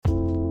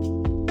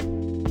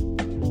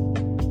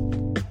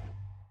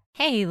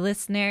Hey,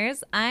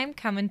 listeners, I'm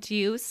coming to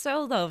you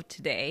solo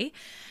today.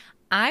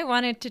 I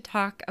wanted to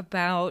talk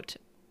about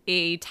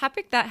a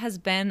topic that has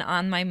been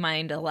on my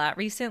mind a lot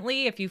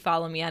recently. If you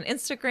follow me on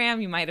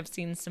Instagram, you might have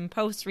seen some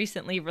posts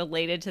recently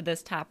related to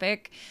this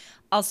topic.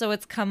 Also,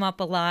 it's come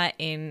up a lot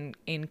in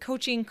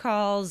coaching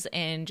calls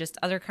and just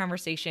other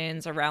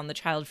conversations around the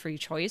child-free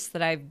choice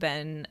that I've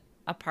been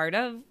a part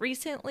of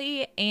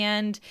recently.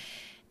 And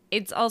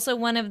it's also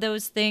one of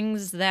those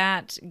things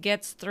that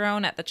gets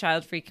thrown at the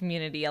child-free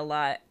community a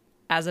lot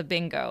as a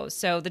bingo.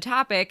 So the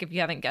topic, if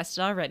you haven't guessed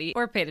it already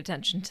or paid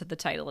attention to the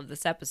title of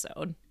this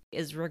episode,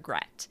 is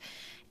regret.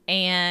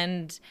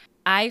 And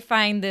I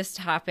find this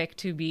topic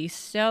to be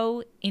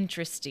so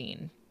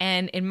interesting.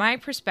 And in my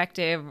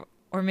perspective,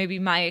 or maybe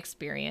my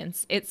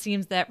experience, it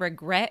seems that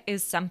regret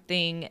is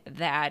something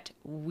that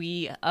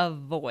we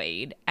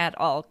avoid at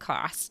all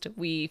cost.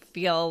 We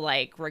feel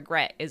like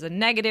regret is a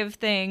negative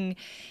thing,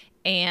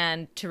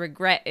 and to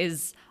regret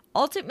is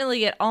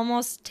ultimately, it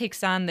almost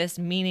takes on this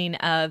meaning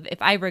of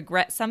if I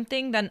regret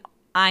something, then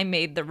I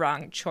made the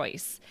wrong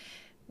choice,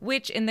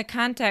 which in the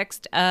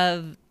context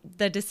of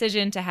the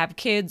decision to have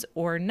kids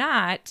or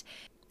not,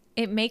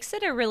 it makes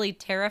it a really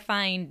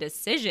terrifying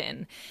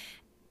decision.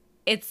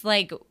 It's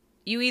like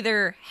you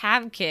either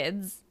have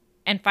kids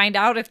and find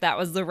out if that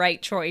was the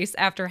right choice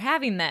after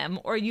having them,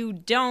 or you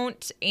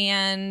don't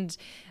and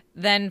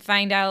then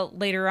find out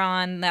later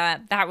on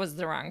that that was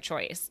the wrong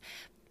choice.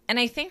 And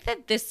I think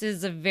that this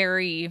is a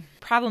very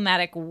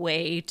problematic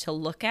way to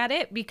look at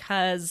it,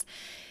 because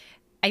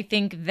I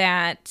think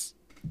that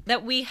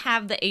we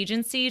have the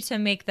agency to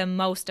make the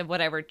most of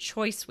whatever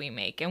choice we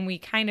make. And we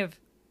kind of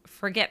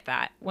forget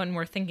that when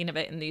we're thinking of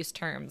it in these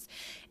terms.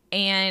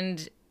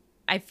 And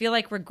I feel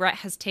like regret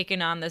has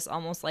taken on this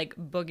almost like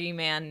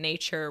boogeyman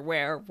nature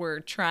where we're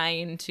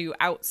trying to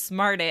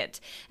outsmart it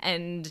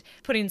and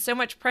putting so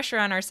much pressure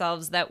on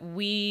ourselves that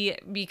we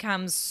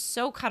become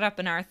so caught up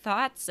in our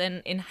thoughts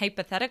and in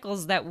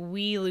hypotheticals that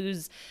we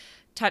lose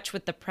touch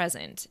with the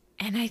present.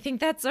 And I think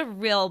that's a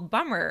real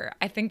bummer.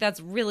 I think that's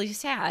really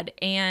sad.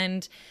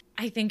 And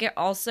I think it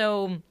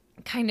also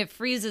kind of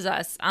freezes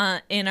us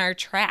in our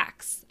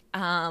tracks.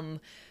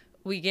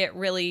 We get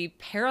really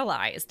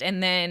paralyzed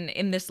and then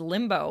in this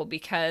limbo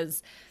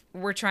because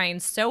we're trying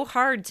so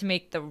hard to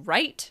make the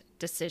right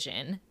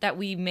decision that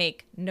we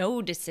make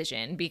no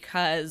decision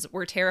because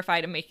we're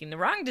terrified of making the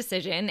wrong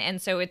decision.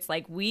 And so it's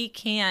like we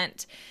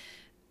can't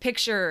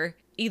picture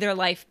either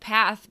life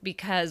path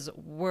because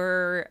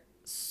we're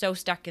so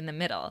stuck in the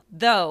middle.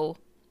 Though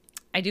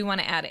I do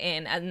want to add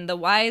in, and the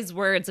wise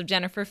words of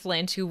Jennifer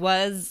Flint, who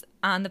was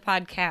on the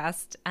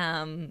podcast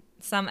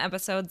some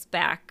episodes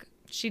back.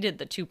 She did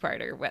the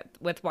two-parter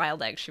with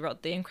Wild Egg. She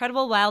wrote the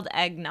incredible Wild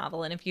Egg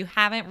novel. And if you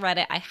haven't read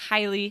it, I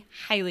highly,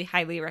 highly,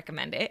 highly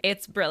recommend it.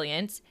 It's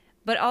brilliant.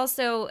 But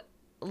also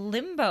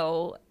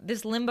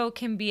this limbo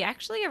can be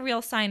actually a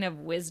real sign of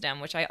wisdom,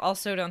 which I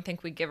also don't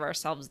think we give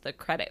ourselves the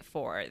credit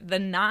for. The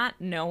not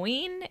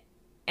knowing,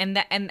 and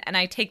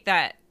I take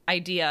that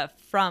idea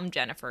from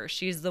Jennifer.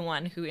 She's the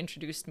one who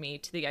introduced me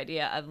to the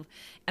idea of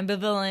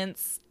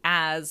ambivalence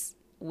as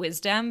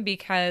wisdom,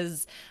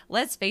 because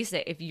let's face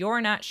it, if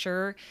you're not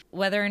sure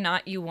whether or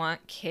not you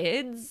want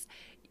kids,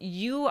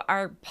 you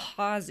are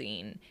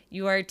pausing.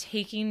 You are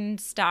taking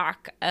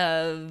stock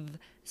of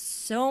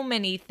so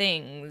many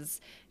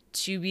things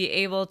to be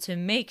able to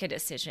make a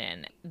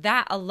decision.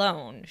 That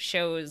alone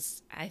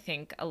shows, I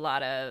think, a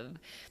lot of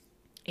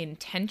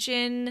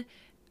intention,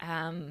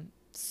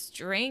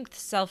 strength,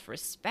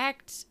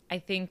 self-respect. I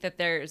think that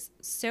there's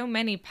so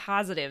many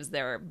positives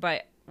there,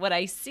 but what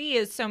I see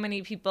is so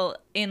many people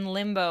in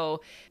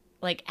limbo,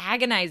 like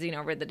agonizing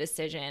over the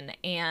decision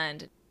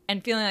and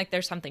feeling like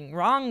there's something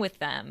wrong with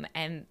them.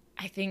 And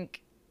I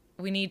think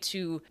we need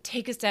to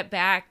take a step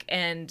back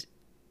and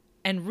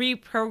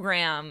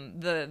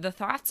reprogram the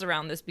thoughts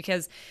around this,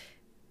 because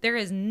there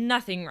is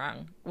nothing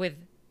wrong with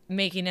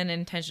making an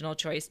intentional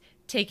choice,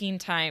 taking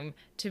time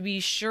to be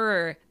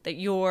sure that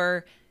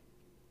you're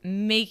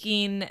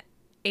making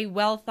a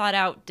well thought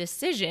out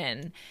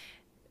decision.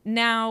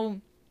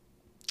 Now,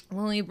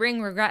 when we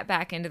bring regret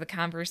back into the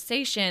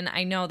conversation,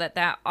 I know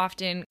that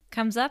often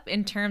comes up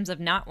in terms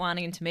of not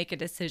wanting to make a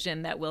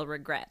decision that we'll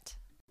regret.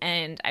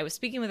 And I was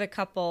speaking with a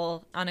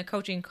couple on a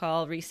coaching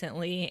call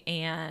recently,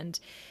 and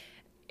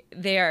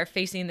they are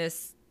facing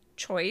this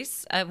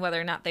choice of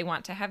whether or not they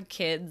want to have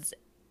kids,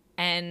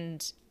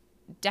 and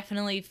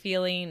definitely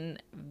feeling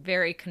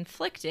very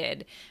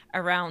conflicted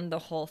around the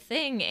whole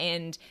thing.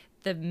 And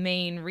the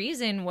main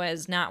reason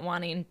was not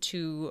wanting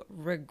to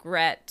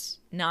regret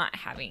not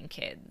having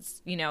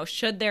kids. You know,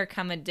 should there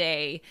come a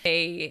day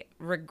they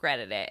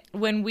regretted it.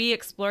 When we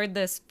explored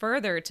this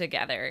further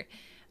together,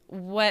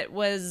 what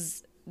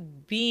was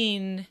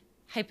being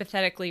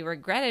hypothetically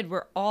regretted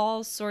were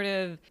all sort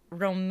of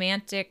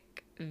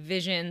romantic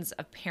visions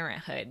of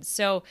parenthood.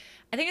 So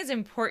I think it's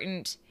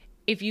important,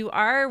 if you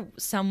are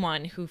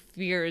someone who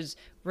fears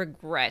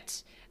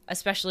regret,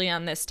 especially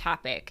on this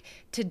topic,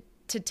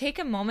 to take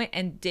a moment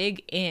and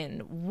dig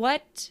in.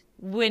 What,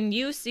 when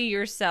you see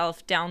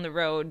yourself down the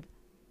road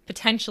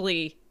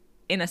potentially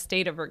in a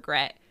state of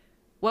regret,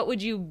 what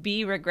would you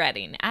be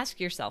regretting? Ask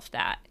yourself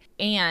that.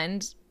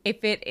 And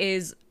if it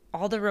is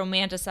all the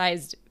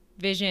romanticized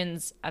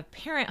visions of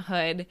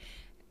parenthood,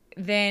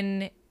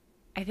 then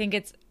I think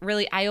it's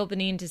really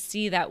eye-opening to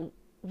see that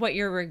what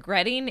you're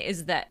regretting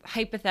is that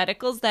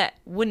hypotheticals that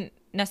wouldn't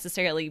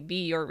necessarily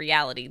be your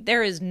reality.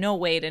 There is no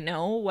way to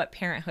know what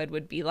parenthood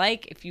would be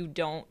like if you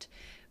don't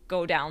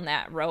go down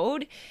that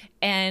road.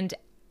 And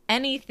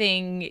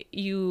anything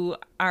you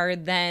are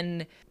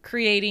then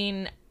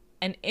creating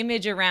an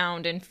image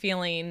around and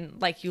feeling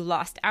like you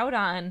lost out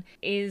on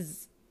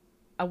is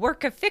a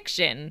work of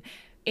fiction.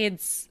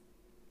 It's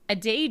a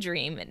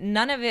daydream.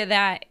 None of it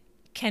that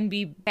can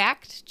be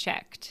fact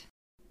checked.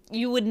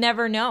 You would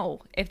never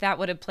know if that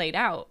would have played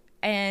out.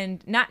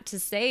 And not to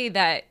say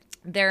that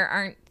there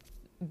aren't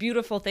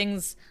beautiful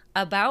things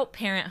about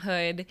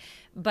parenthood,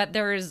 but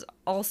there's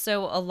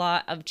also a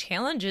lot of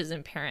challenges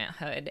in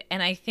parenthood.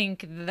 And I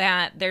think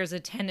that there's a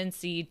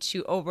tendency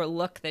to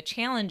overlook the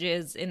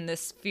challenges in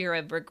this fear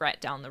of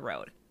regret down the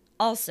road.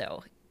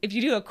 Also, if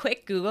you do a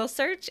quick Google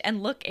search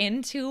and look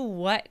into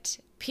what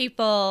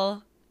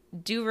people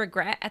do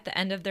regret at the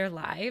end of their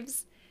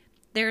lives,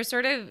 there's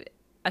sort of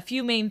a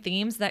few main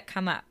themes that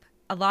come up.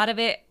 A lot of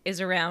it is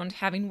around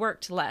having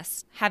worked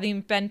less, having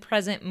been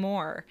present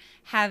more,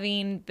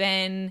 having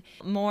been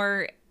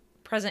more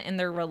present in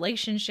their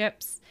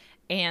relationships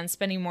and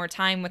spending more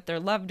time with their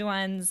loved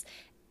ones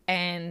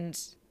and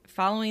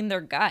following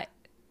their gut,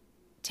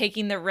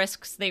 taking the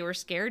risks they were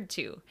scared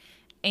to.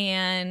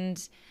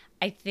 And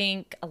I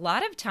think a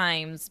lot of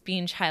times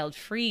being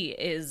child-free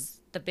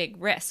is the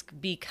big risk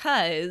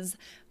because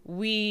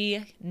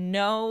we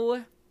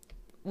know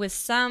with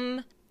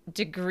some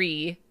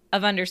degree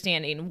of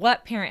understanding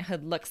what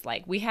parenthood looks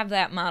like. We have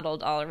that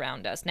modeled all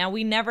around us. Now,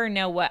 we never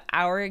know what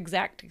our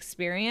exact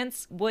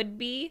experience would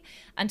be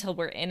until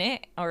we're in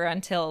it or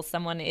until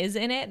someone is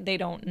in it. They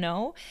don't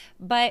know.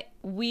 But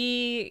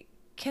we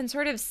can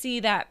sort of see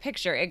that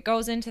picture. It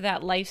goes into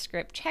that life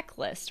script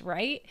checklist,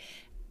 right?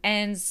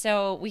 And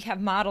so we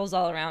have models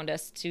all around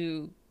us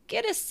to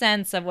get a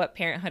sense of what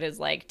parenthood is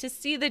like, to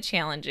see the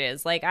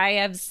challenges. Like, I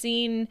have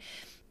seen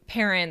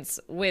parents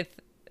with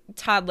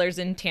toddlers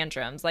in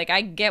tantrums. Like,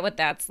 I get what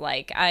that's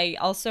like. I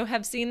also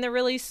have seen the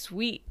really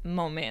sweet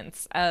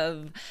moments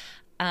of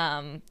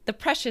the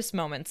precious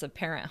moments of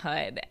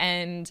parenthood,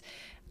 and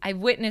I've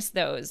witnessed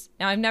those.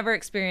 Now, I've never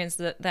experienced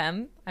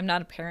them. I'm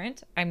not a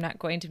parent. I'm not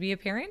going to be a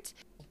parent.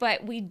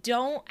 But we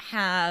don't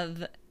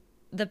have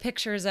the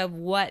pictures of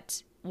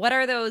what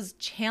are those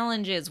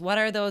challenges? What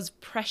are those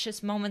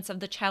precious moments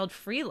of the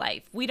child-free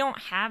life? We don't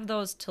have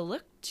those to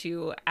look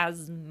to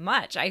as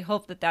much. I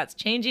hope that that's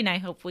changing. I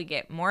hope we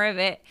get more of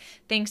it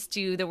thanks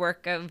to the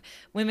work of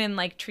women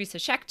like Teresa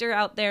Schechter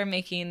out there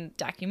making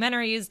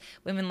documentaries,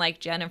 women like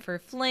Jennifer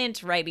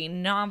Flint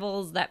writing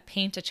novels that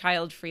paint a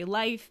child-free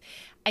life.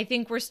 I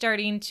think we're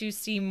starting to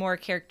see more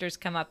characters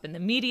come up in the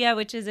media,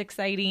 which is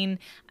exciting,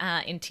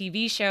 in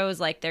TV shows.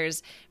 Like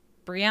there's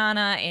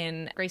Brianna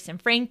in Grace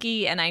and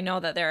Frankie, and I know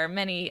that there are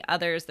many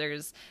others.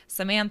 There's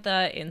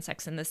Samantha in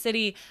Sex and the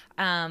City.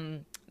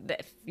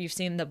 If you've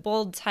seen The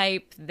Bold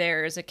Type,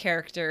 there's a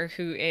character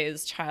who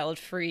is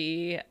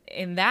child-free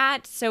in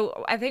that.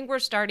 So I think we're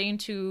starting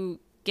to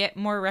get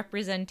more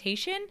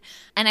representation,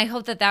 and I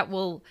hope that that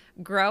will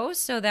grow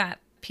so that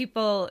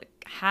people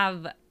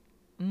have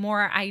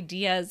more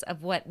ideas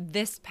of what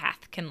this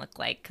path can look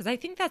like. Because I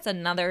think that's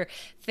another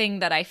thing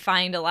that I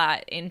find a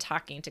lot in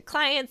talking to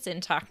clients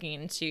and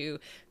talking to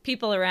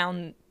people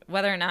around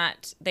whether or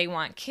not they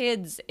want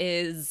kids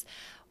is,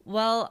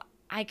 well,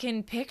 I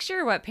can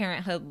picture what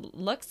parenthood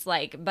looks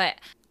like, but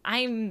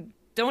I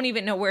don't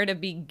even know where to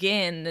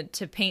begin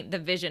to paint the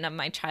vision of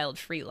my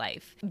child-free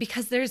life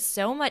because there's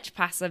so much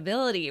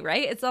possibility,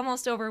 right? It's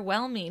almost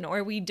overwhelming,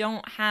 or we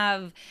don't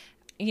have,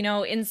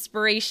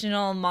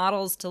 inspirational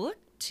models to look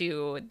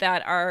to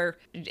that are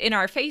in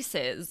our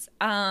faces.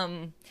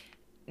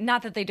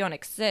 Not that they don't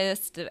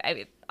exist.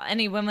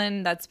 Any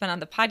woman that's been on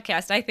the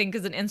podcast, I think,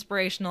 is an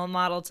inspirational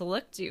model to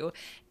look to.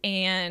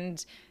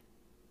 And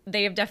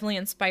they have definitely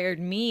inspired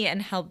me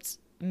and helped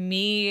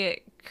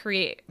me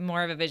create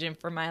more of a vision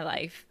for my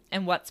life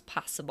and what's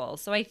possible.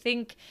 So I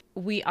think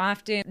we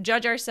often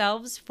judge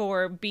ourselves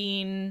for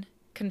being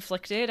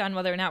conflicted on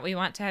whether or not we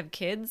want to have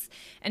kids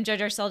and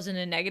judge ourselves in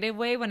a negative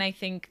way, when I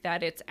think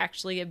that it's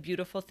actually a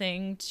beautiful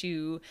thing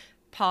to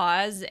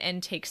pause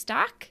and take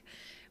stock.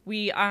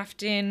 We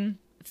often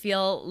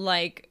feel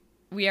like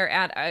we are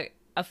at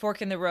a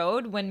fork in the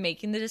road when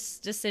making this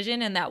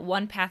decision, and that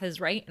one path is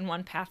right and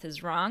one path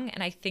is wrong.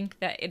 And I think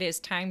that it is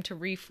time to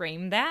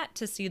reframe that,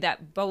 to see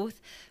that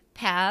both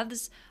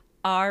paths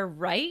are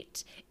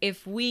right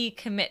if we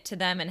commit to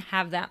them and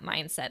have that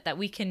mindset that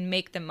we can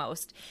make the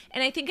most.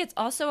 And I think it's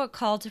also a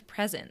call to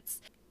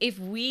presence. If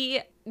we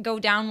go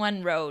down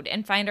one road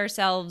and find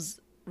ourselves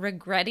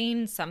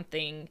regretting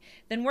something,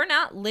 then we're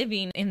not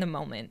living in the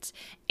moment.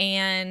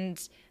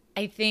 And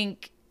I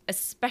think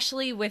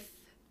especially with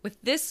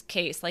this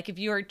case, like if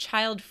you are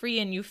child-free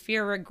and you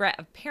fear regret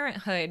of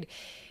parenthood,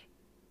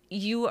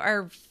 you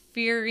are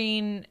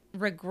fearing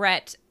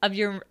regret of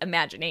your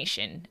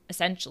imagination,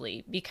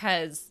 essentially,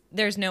 because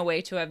there's no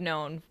way to have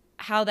known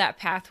how that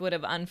path would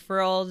have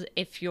unfurled,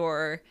 if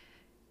your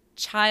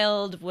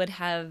child would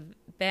have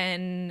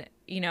been,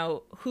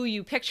 who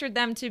you pictured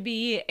them to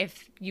be,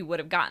 if you would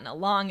have gotten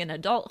along in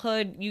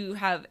adulthood,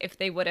 if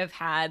they would have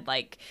had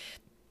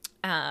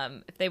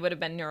if they would have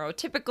been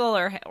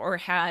neurotypical or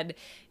had,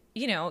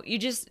 you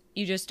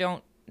just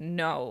don't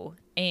know.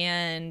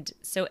 And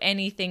so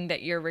anything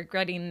that you're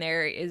regretting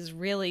there is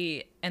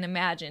really an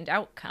imagined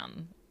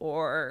outcome,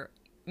 or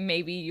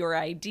maybe your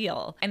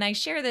ideal. And I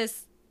share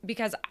this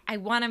because I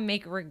want to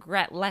make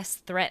regret less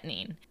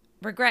threatening.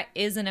 Regret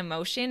is an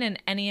emotion,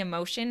 and any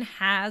emotion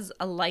has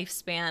a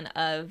lifespan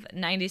of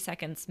 90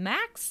 seconds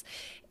max.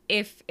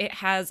 If it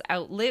has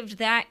outlived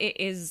that, it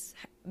is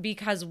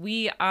because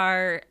we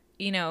are,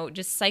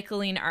 just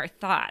cycling our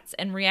thoughts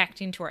and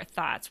reacting to our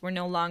thoughts. We're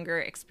no longer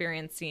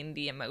experiencing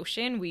the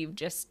emotion. We've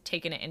just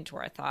taken it into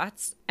our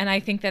thoughts. And I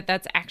think that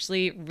that's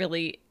actually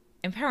really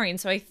empowering.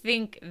 So I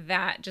think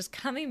that just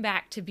coming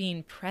back to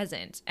being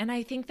present, and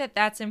I think that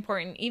that's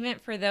important even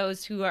for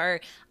those who are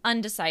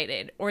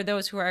undecided or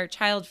those who are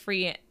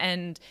child-free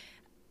and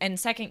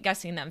second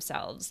guessing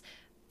themselves.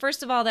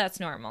 First of all, that's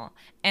normal.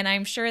 And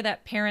I'm sure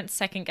that parents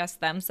second guess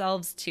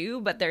themselves too,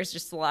 but there's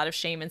just a lot of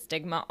shame and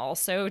stigma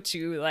also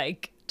to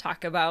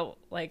talk about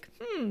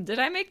did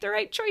I make the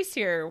right choice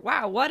here?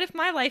 Wow, what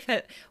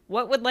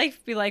would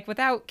life be like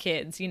without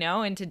kids,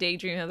 and to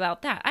daydream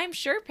about that. I'm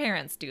sure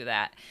parents do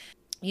that.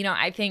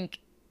 I think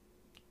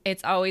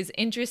it's always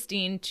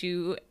interesting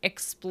to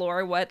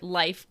explore what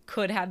life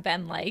could have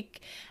been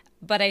like,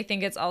 but I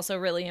think it's also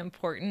really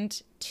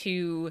important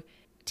to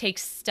take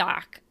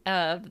stock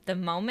of the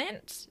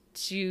moment,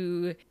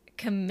 to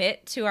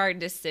commit to our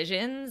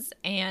decisions,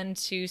 and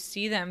to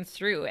see them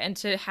through, and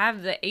to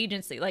have the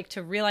agency,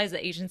 to realize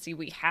the agency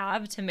we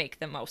have to make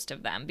the most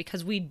of them,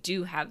 because we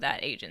do have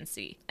that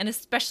agency, and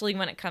especially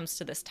when it comes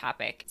to this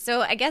topic. So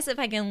I guess if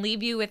I can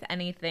leave you with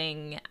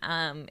anything,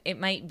 it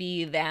might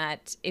be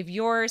that if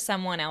you're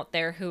someone out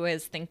there who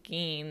is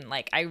thinking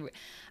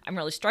I'm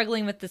really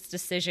struggling with this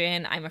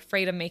decision, I'm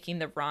afraid of making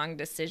the wrong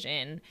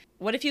decision,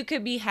 what if you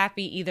could be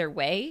happy either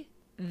way?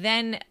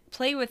 Then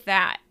play with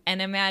that and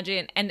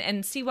imagine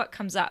and see what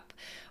comes up.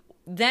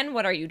 Then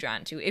what are you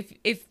drawn to?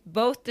 If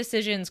both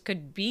decisions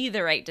could be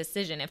the right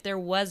decision, if there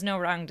was no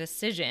wrong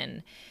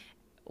decision,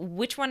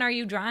 which one are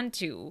you drawn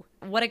to?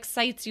 What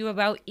excites you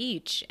about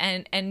each?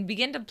 And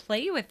begin to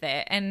play with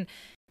it. And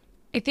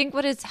I think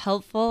what is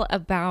helpful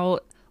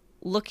about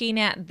looking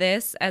at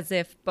this as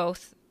if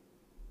both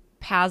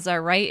paths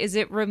are right is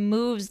it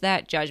removes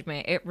that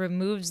judgment. It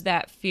removes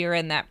that fear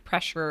and that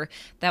pressure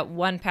that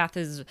one path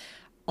is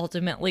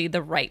ultimately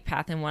the right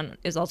path and one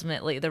is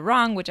ultimately the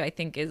wrong, which I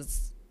think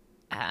is,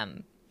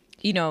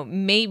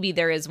 maybe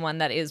there is one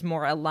that is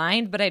more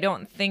aligned, but I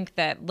don't think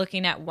that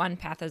looking at one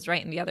path as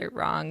right and the other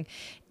wrong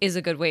is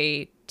a good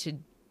way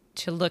to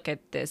look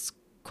at this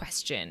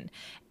question.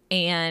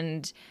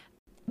 And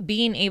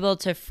being able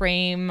to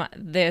frame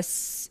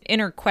this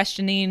inner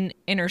questioning,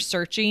 inner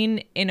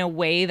searching in a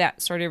way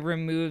that sort of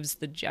removes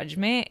the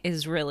judgment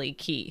is really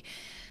key.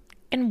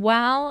 And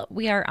while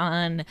we are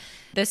on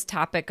this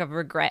topic of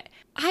regret,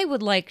 I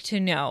would like to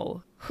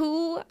know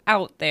who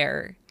out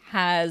there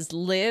has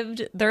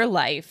lived their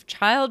life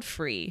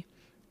child-free,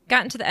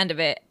 gotten to the end of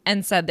it,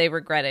 and said they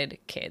regretted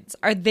kids.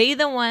 Are they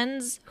the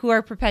ones who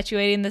are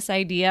perpetuating this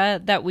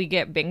idea that we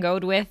get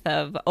bingoed with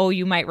of, oh,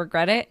 you might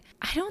regret it?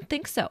 I don't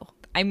think so.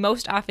 I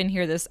most often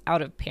hear this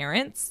out of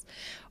parents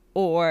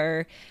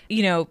or,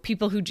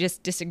 people who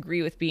just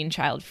disagree with being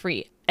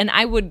child-free. And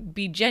I would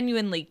be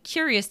genuinely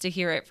curious to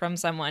hear it from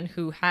someone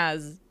who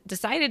has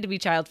decided to be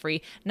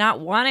child-free, not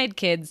wanted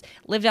kids,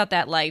 lived out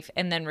that life,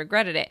 and then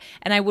regretted it.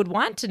 And I would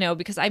want to know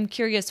because I'm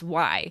curious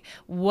why.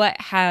 What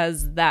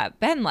has that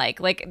been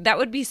like? That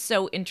would be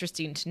so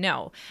interesting to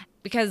know.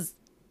 Because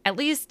at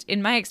least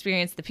in my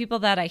experience, the people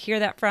that I hear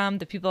that from,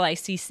 the people I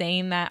see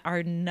saying that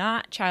are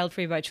not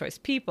child-free by choice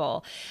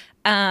people.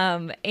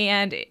 And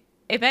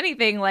if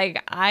anything,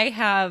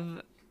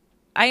 I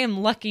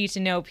am lucky to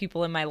know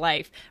people in my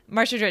life.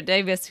 Marsha Jett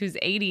Davis, who's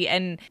 80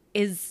 and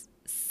is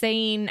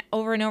saying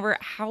over and over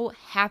how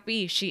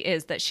happy she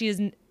is that she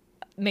has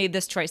made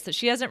this choice, that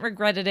she hasn't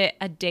regretted it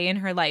a day in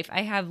her life.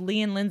 I have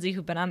Lee and Lindsay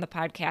who've been on the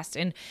podcast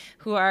and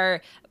who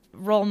are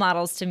role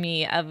models to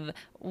me of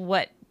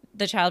what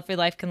the child-free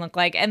life can look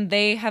like. And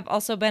they have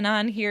also been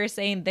on here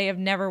saying they have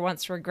never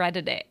once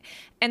regretted it.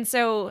 And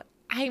so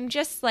I'm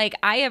just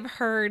I have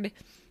heard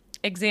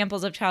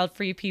examples of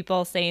child-free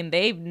people saying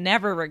they've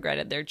never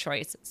regretted their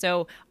choice.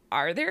 So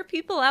are there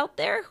people out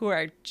there who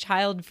are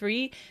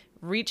child-free,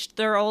 reached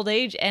their old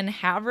age, and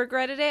have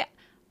regretted it?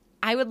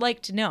 I would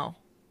like to know.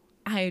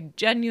 I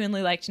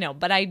genuinely like to know,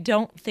 but I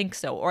don't think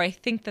so, or I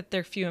think that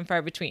they're few and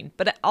far between.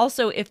 But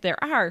also, if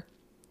there are,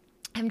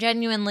 I'm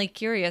genuinely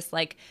curious,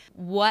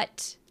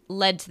 what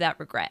led to that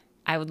regret?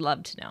 I would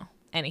love to know.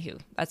 Anywho,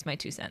 that's my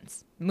 2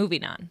 cents.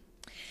 Moving on.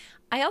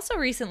 I also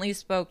recently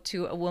spoke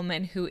to a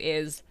woman who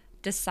is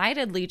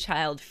decidedly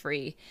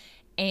child-free,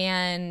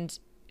 and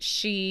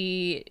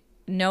she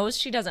knows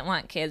she doesn't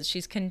want kids.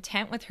 She's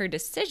content with her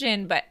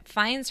decision, but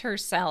finds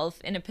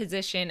herself in a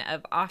position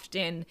of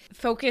often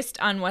focused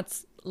on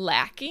what's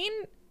lacking.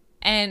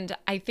 And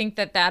I think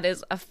that that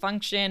is a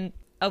function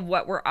of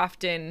what we're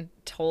often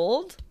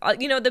told.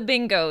 The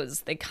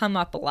bingos, they come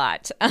up a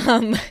lot.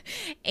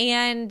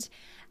 And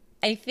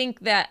I think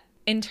that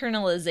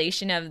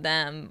internalization of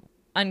them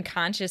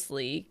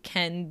unconsciously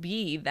can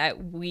be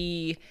that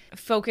we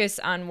focus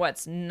on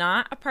what's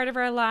not a part of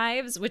our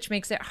lives, which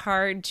makes it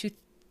hard to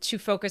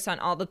focus on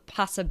all the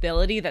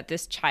possibility that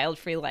this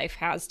child-free life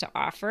has to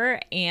offer.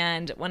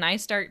 And when I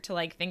start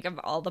to think of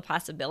all the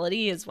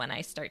possibility is when I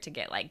start to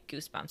get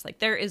goosebumps.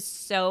 There is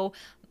so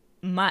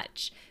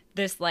much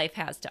this life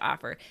has to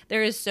offer.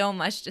 There is so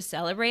much to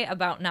celebrate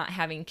about not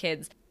having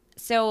kids.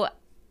 So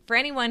for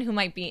anyone who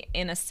might be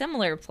in a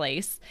similar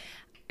place,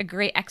 a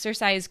great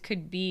exercise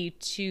could be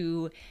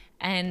to,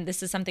 and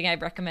this is something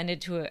I've recommended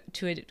to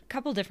a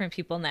couple different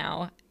people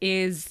now,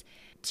 is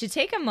to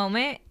take a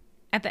moment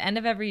at the end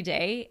of every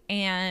day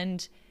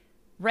and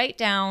write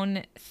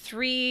down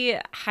 3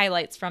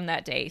 highlights from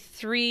that day,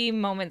 3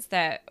 moments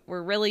that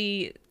were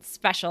really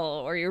special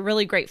or you're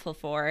really grateful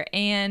for,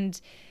 and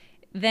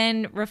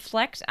then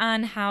reflect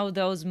on how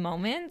those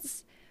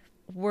moments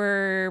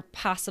were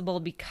possible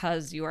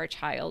because you are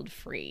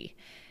child-free.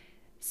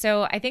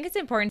 So I think it's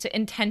important to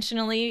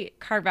intentionally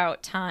carve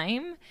out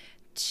time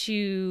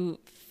to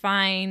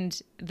find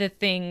the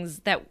things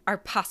that are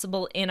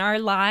possible in our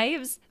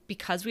lives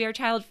because we are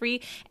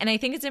child-free. And I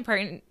think it's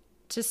important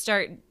to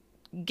start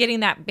getting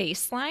that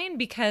baseline,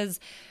 because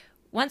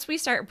once we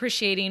start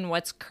appreciating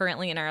what's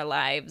currently in our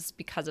lives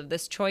because of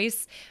this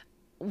choice,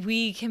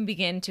 we can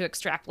begin to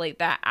extrapolate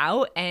that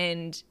out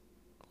and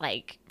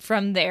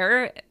from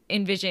there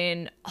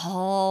envision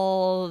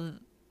all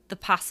the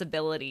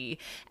possibility.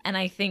 And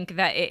I think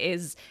that it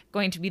is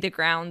going to be the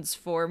grounds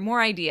for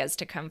more ideas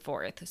to come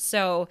forth.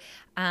 So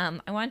I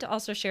wanted to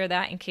also share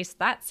that in case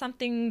that's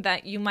something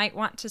that you might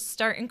want to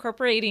start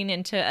incorporating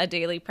into a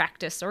daily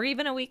practice or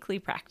even a weekly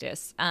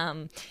practice.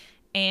 And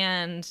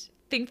I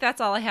think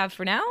that's all I have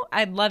for now.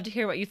 I'd love to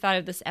hear what you thought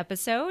of this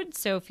episode.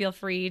 So feel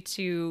free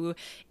to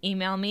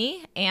email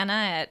me,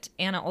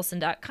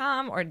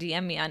 Anna@AnnaOlson.com, or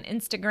DM me on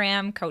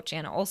Instagram, Coach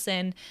Anna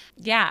Olson.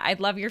 Yeah, I'd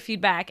love your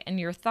feedback and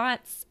your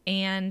thoughts.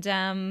 And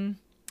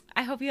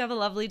I hope you have a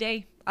lovely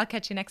day. I'll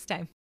catch you next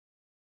time.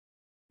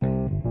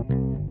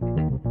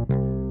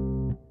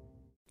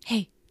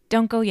 Hey,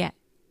 don't go yet.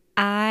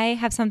 I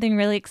have something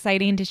really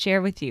exciting to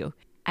share with you.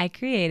 I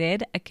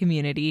created a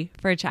community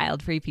for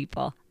child-free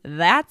people.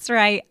 That's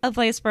right, a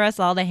place for us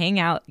all to hang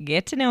out,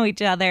 get to know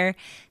each other,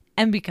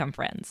 and become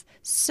friends.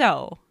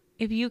 So,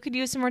 if you could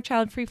use some more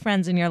child-free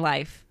friends in your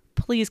life,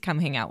 please come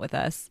hang out with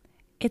us.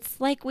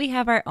 It's like we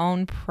have our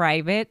own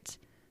private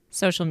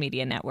social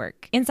media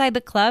network. Inside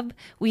the club,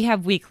 we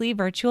have weekly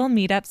virtual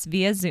meetups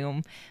via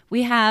Zoom.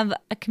 We have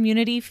a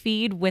community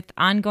feed with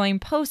ongoing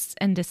posts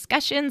and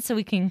discussions so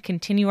we can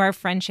continue our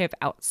friendship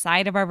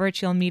outside of our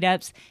virtual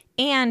meetups.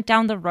 And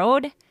down the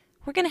road,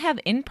 we're going to have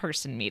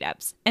in-person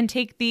meetups and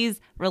take these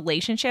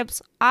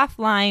relationships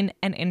offline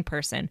and in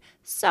person.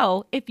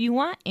 So if you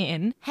want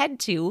in, head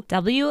to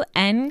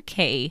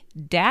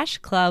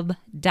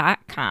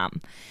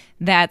WNK-club.com.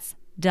 That's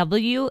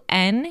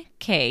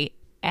WNK,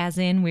 as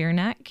in we're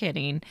not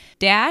kidding,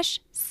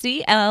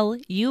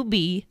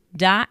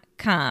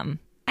 -CLUB.com.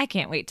 I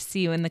can't wait to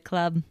see you in the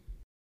club.